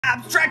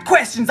Abstract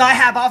questions I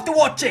have after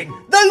watching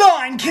The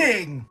Lion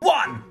King.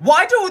 1.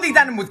 Why do all these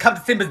animals come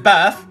to Simba's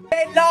birth?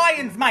 They're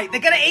lions, mate.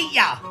 They're gonna eat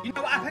ya. You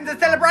know what happens at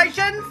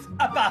celebrations?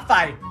 A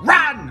buffet.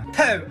 Run!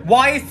 2.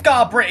 Why is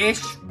Scar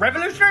British?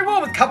 Revolutionary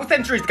War was a couple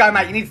centuries ago,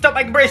 mate. You need to stop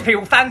making British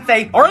people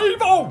fancy or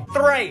evil.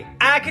 3.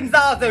 How can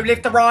Zazu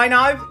lift a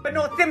rhino, but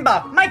not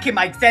Simba? Make it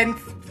make sense.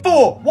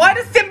 4. Why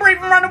does Simba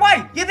even run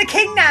away? You're the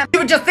king now. You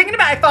were just thinking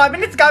about it 5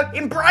 minutes ago.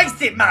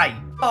 Embrace it, mate.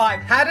 5.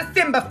 How does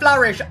Simba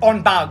flourish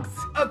on bugs?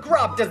 A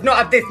grub does not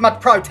have this much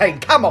protein.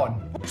 Come on.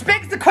 Which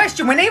begs the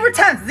question, when he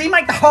returns, does he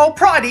make the whole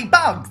pride eat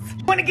bugs?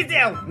 You want to get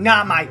down?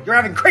 Nah, mate. You're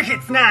having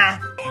crickets now.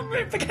 I'm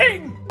the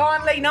king.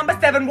 Finally, number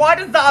 7. Why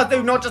does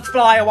Zazu not just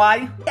fly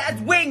away? He has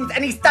wings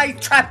and he stays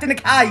trapped in a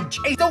cage.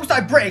 He's also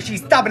British.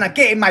 He's stubborn. I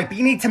get him, mate, but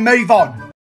you need to move on.